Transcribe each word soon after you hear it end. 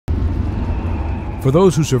For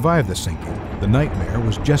those who survived the sinking, the nightmare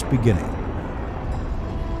was just beginning.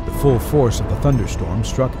 The full force of the thunderstorm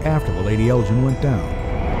struck after the Lady Elgin went down.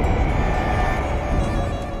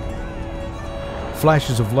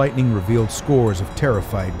 Flashes of lightning revealed scores of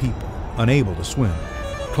terrified people, unable to swim,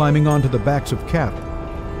 climbing onto the backs of cattle,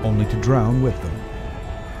 only to drown with them.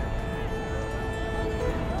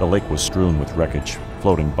 The lake was strewn with wreckage,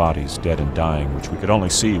 floating bodies, dead and dying, which we could only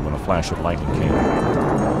see when a flash of lightning came.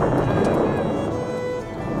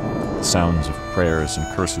 The sounds of prayers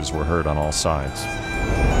and curses were heard on all sides.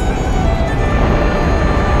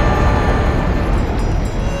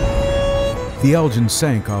 The Elgin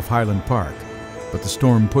sank off Highland Park, but the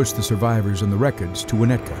storm pushed the survivors and the wreckage to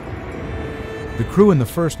Winnetka. The crew in the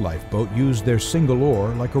first lifeboat used their single oar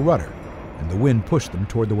like a rudder, and the wind pushed them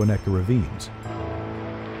toward the Winnetka ravines.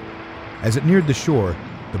 As it neared the shore,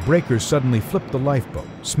 the breakers suddenly flipped the lifeboat,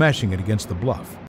 smashing it against the bluff.